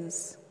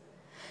sins.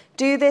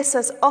 Do this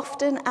as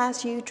often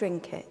as you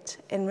drink it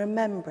in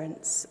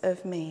remembrance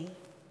of me."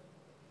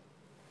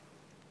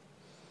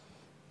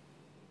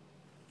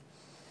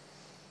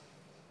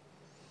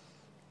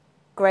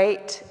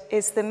 Great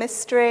is the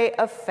mystery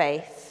of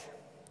faith.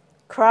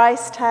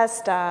 Christ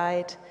has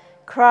died,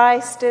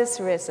 Christ is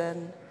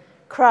risen,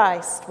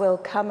 Christ will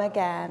come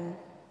again.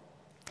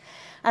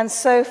 And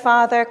so,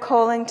 Father,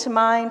 calling to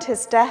mind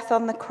his death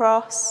on the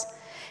cross,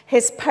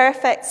 his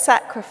perfect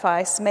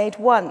sacrifice made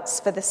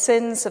once for the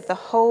sins of the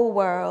whole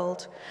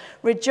world,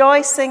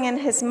 rejoicing in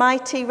his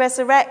mighty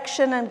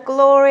resurrection and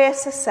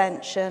glorious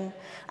ascension,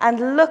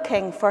 and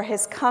looking for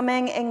his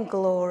coming in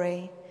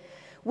glory,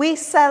 we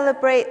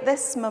celebrate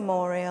this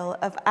memorial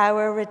of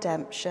our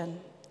redemption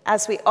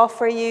as we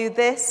offer you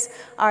this,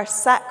 our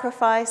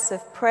sacrifice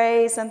of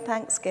praise and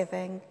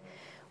thanksgiving.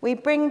 We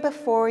bring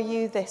before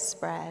you this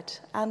bread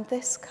and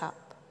this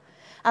cup,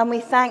 and we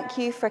thank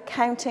you for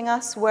counting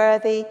us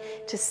worthy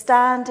to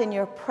stand in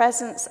your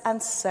presence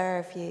and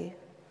serve you.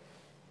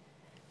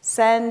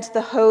 Send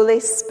the Holy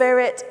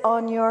Spirit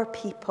on your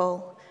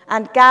people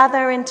and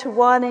gather into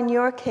one in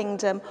your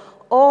kingdom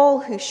all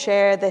who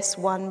share this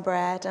one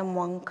bread and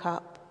one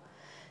cup,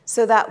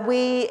 so that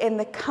we, in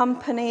the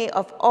company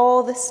of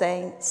all the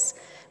saints,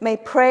 may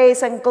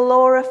praise and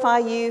glorify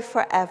you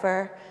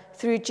forever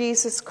through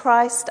Jesus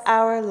Christ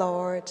our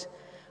Lord,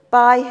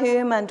 by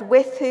whom and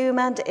with whom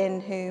and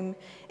in whom,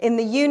 in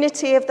the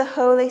unity of the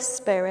Holy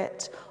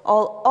Spirit,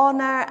 all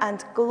honor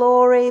and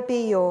glory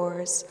be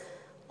yours,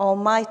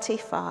 Almighty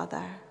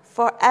Father,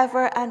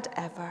 forever and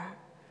ever.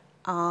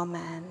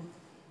 Amen.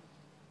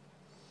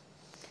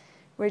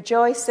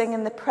 Rejoicing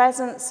in the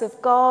presence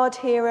of God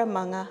here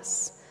among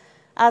us,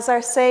 as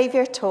our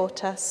Saviour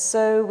taught us,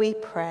 so we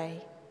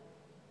pray.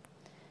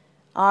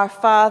 Our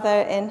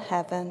Father in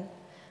heaven,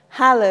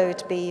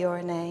 hallowed be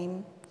your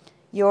name.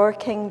 Your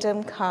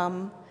kingdom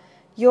come,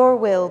 your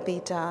will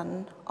be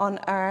done, on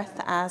earth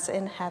as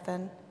in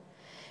heaven.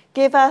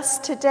 Give us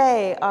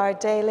today our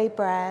daily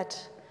bread.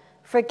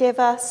 Forgive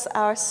us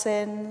our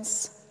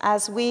sins,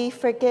 as we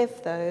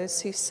forgive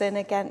those who sin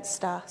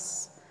against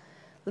us.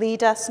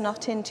 Lead us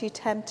not into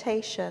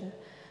temptation,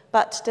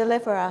 but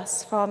deliver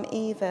us from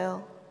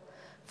evil.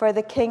 For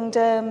the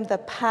kingdom, the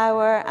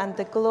power, and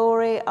the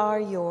glory are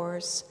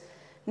yours,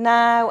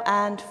 now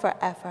and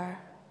forever.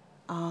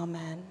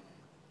 Amen.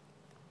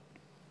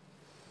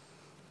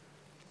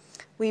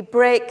 We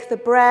break the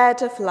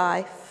bread of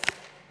life,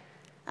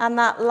 and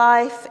that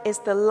life is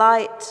the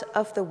light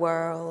of the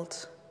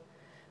world.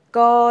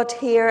 God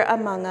here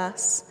among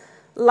us,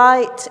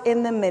 light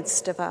in the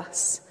midst of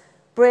us,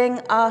 bring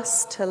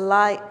us to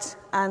light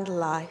and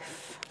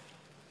life.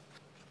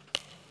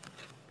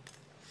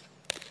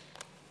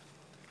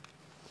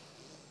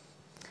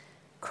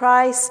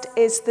 Christ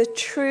is the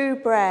true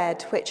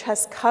bread which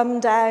has come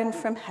down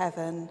from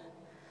heaven.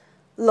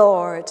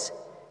 Lord,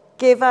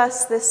 give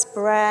us this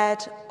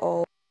bread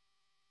always.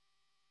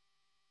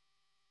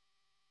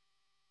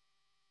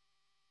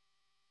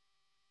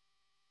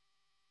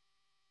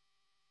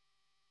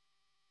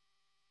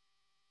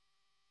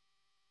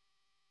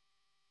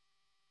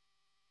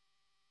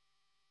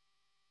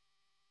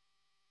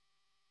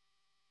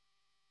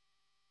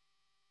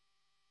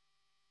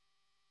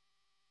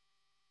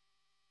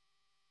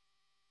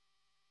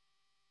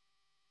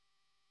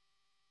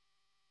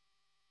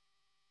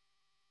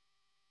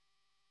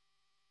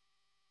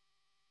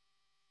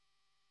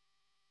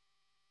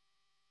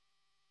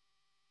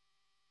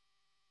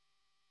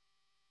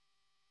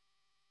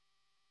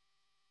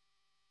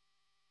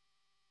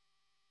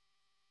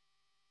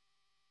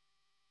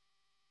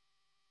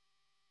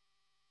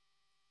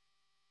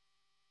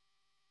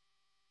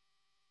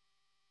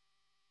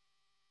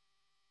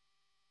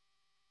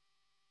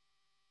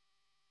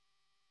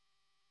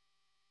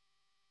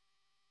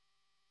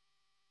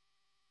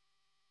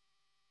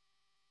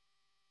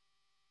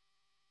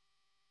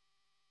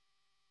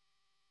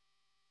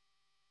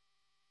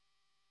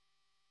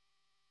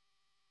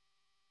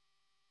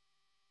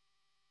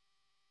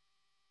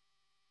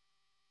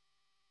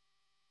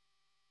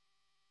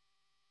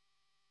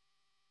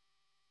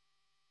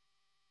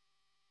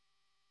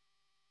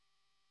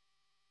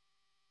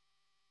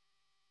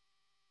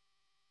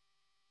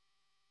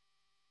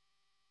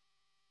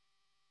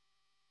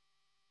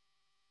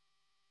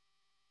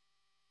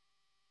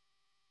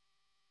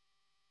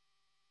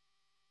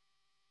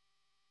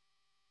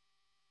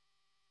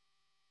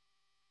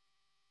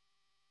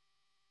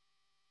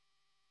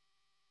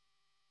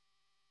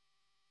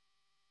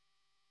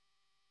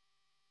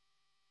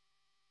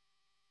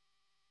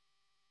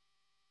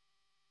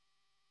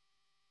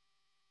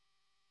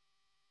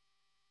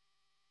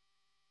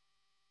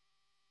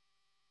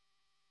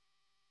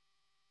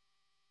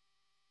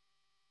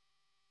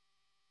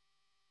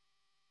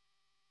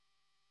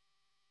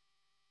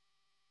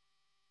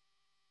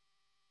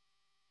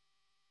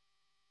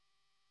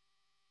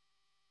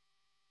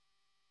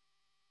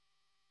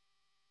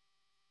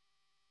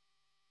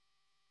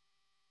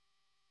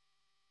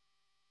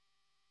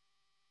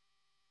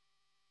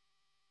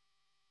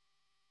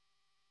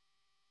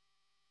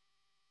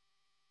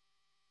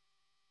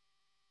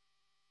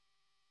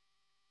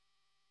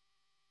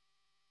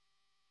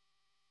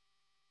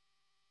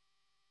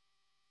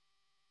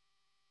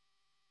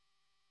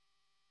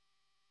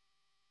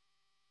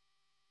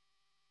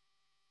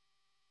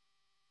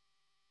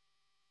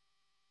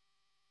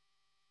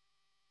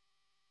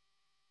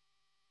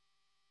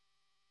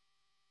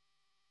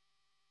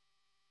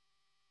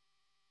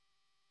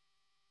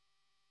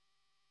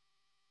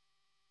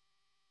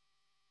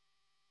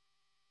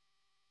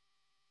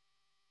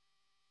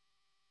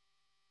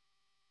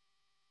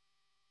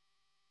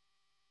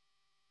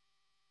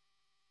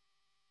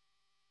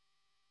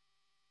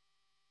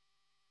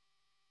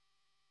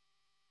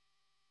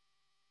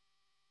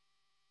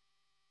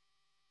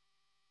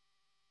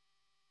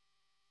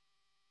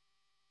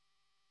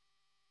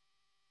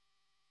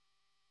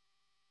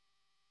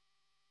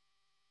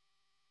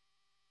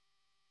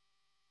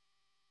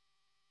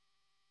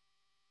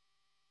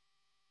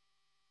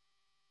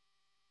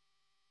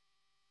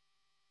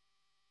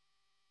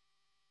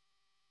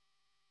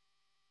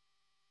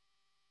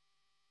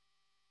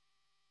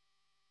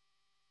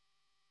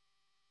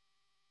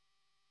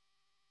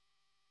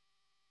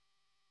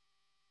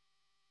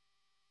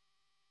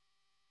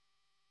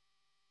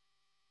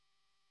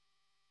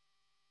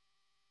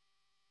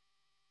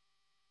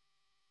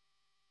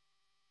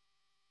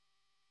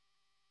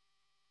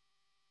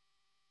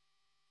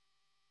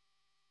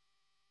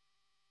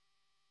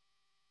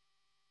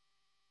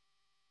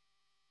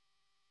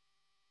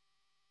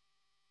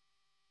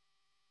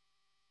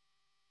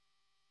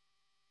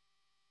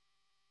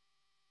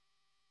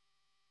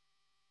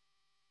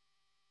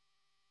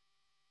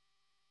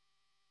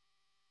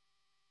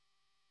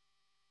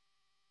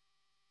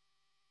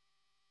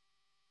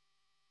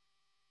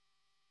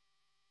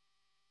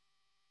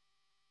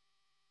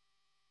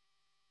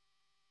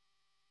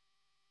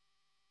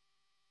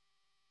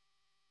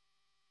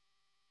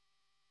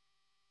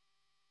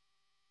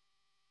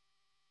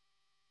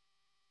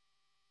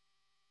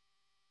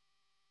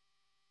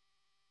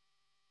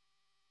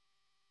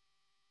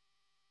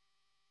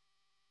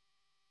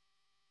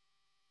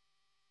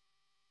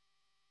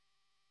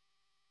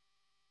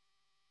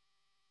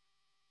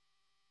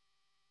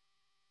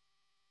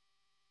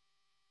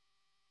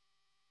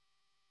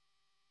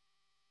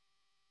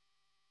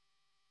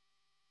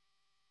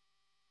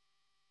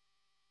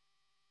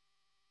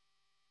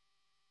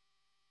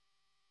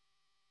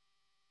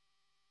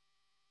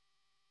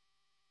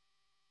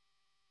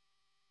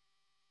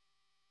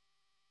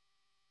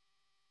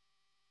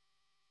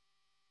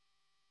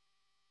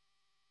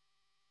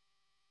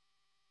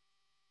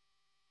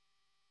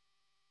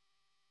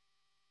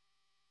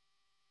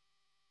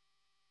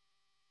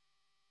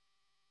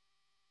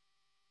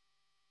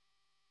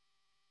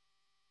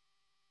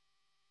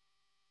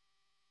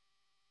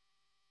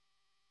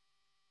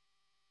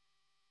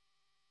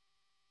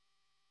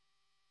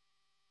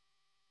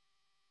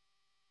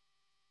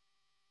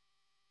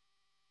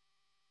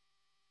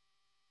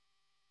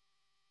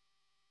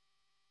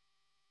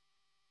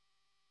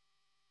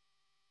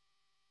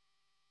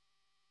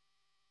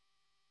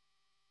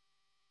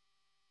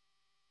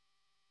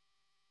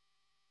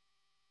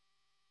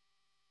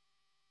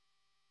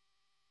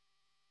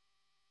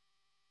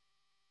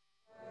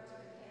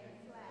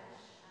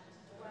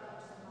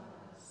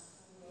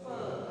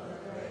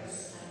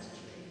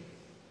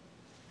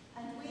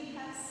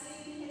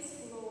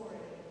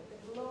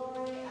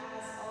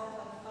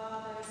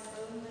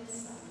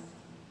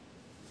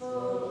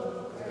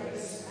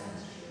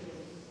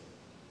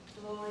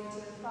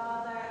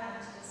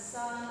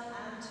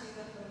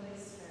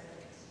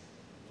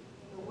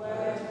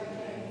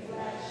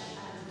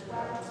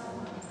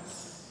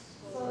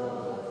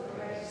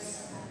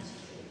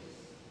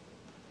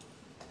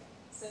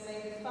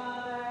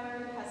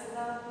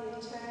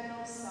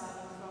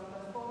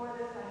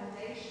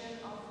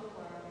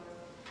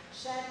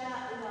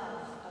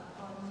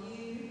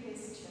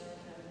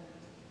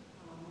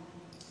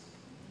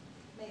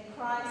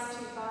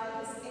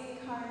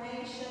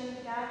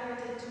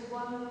 gathered into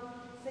one,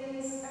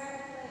 things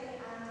earthly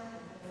and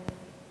heavenly,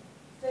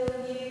 fill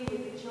you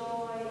with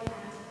joy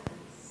and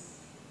peace.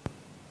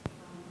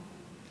 Amen.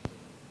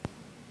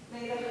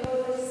 May the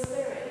Holy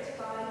Spirit,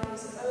 by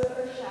whose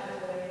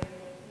overshadowing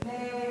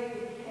Mary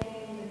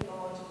became the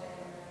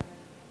God-bearer,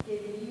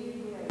 give you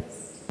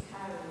grace to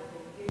carry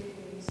the good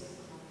news of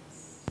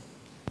Christ.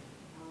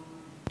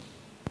 Amen.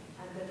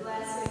 And the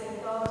blessing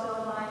of God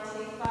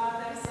Almighty,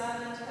 Father,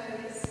 Son, and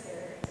Holy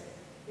Spirit,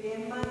 be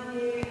among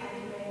you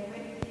and remain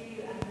with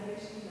you and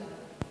those you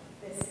love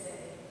this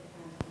day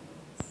and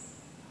always.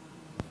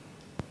 Amen.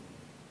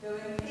 Go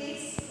in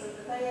peace,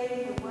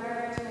 proclaim the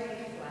word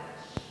made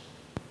flesh.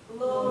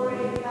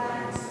 Glory,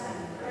 thanks,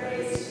 and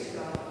praise to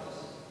God.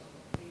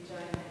 We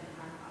join in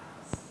our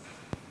Bibles.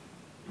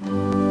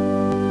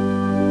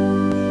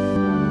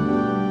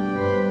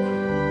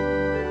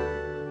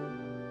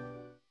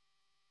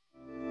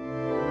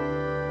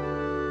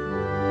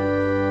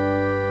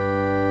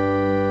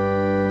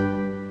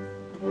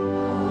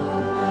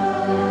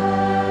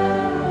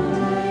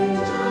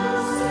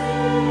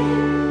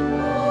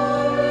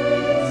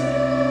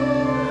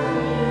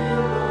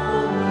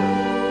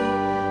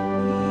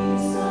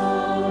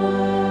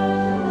 Sorrow.